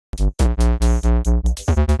Hello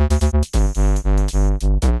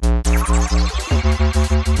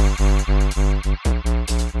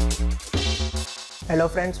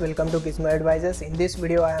friends, welcome to Gizmo Advisors. In this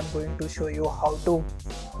video I am going to show you how to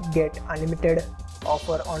get unlimited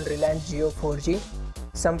offer on Reliance Jio 4G.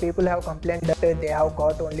 Some people have complained that they have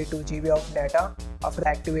got only 2 GB of data after the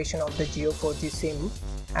activation of the Jio 4G SIM,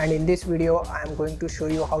 and in this video I am going to show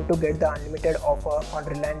you how to get the unlimited offer on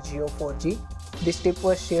Reliance Jio 4G. This tip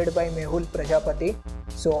was shared by Mehul Prajapati,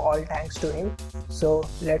 so all thanks to him. So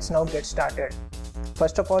let's now get started.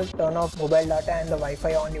 First of all, turn off mobile data and the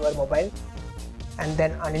Wi-Fi on your mobile, and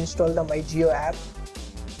then uninstall the MyJio app.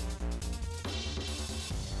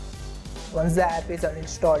 Once the app is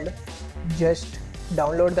uninstalled, just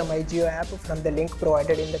download the MyJio app from the link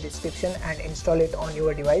provided in the description and install it on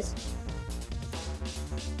your device.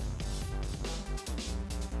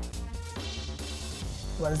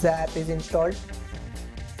 Once the app is installed,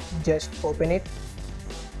 just open it.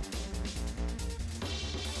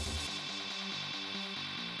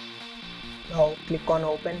 Now click on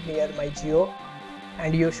open near MyJio,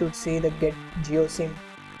 and you should see the Get Jio SIM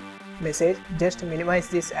message. Just minimize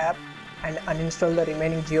this app and uninstall the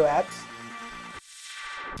remaining Jio apps.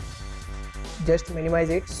 Just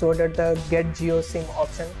minimize it so that the Get Jio SIM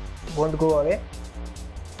option won't go away.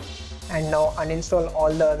 And now uninstall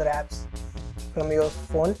all the other apps from your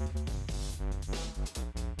phone.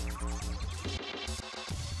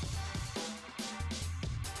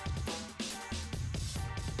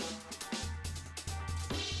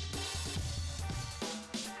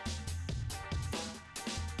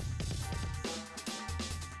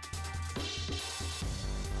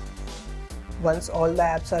 Once all the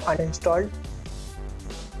apps are uninstalled,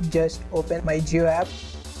 just open MyJio app,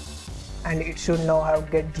 and it should now have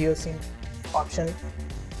Get Jio SIM option.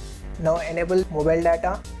 Now enable mobile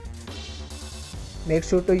data. Make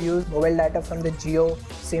sure to use mobile data from the Jio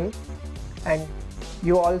SIM, and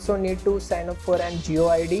you also need to sign up for an Jio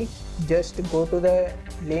ID. Just go to the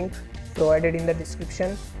link provided in the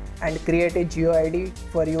description and create a Jio ID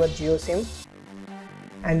for your Jio SIM,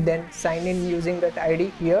 and then sign in using that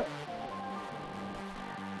ID here.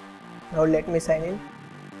 Now let me sign in.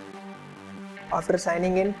 After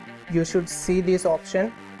signing in, you should see this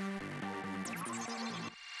option.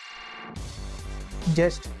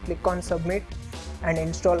 Just click on submit and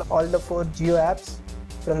install all the 4 Jio apps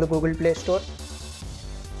from the Google Play Store.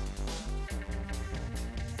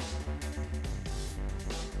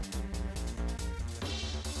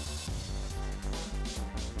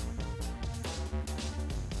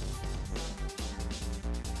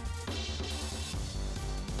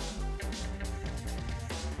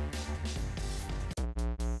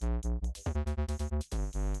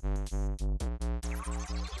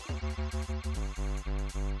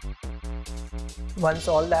 Once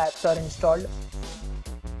all the apps are installed,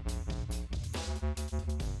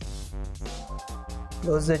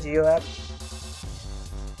 close the Jio app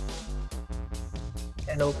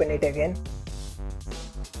and open it again.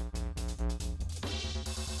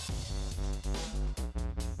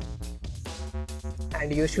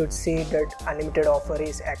 And you should see that unlimited offer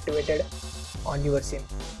is activated on your SIM.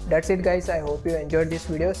 That's it guys, I hope you enjoyed this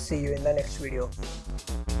video. See you in the next video.